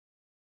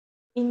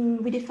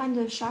We defined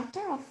a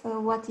charter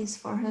of what is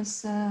for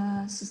us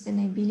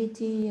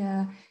sustainability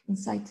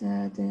inside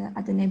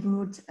at the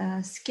neighborhood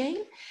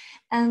scale,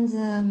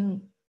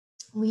 and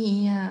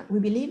we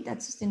believe that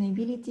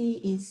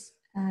sustainability is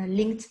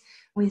linked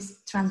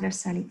with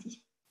transversality.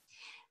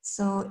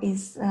 So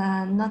it's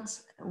not,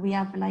 we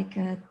have like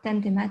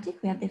 10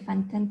 thematic, we have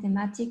defined 10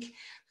 thematic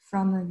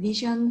from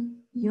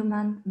vision,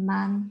 human,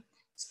 man,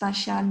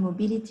 spatial,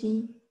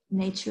 mobility,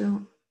 nature,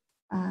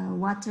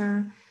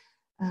 water,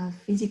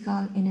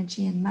 physical,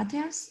 energy, and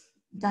matters.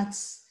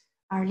 That's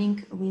our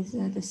link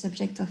with the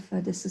subject of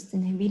the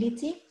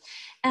sustainability.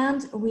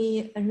 And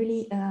we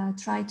really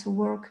try to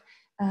work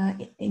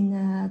in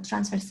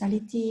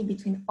transversality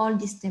between all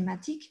these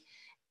thematic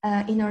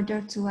in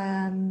order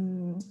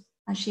to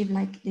achieve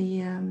like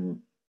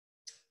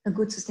a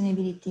good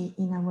sustainability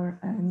in our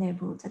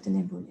neighborhood, at the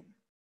neighborhood level.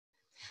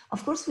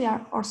 Of course, we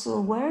are also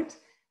aware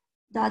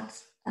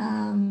that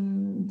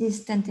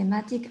these 10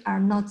 thematic are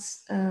not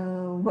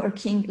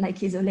working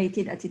like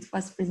isolated as it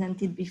was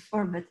presented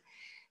before, but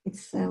it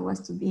was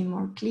to be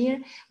more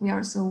clear. We are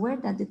also aware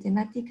that the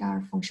thematic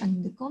are functioning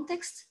in the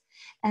context,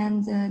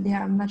 and they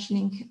are much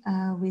linked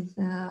with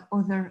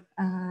other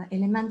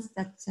elements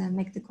that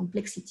make the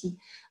complexity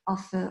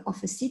of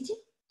a city.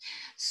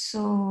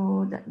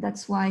 So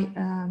that's why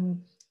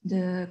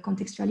the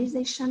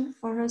contextualization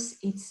for us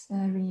is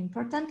really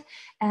important,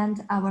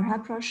 and our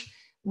approach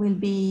will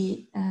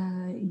be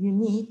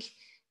unique,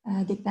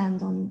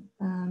 depend on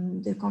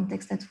the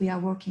context that we are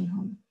working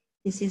on.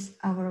 This is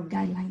our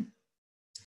guideline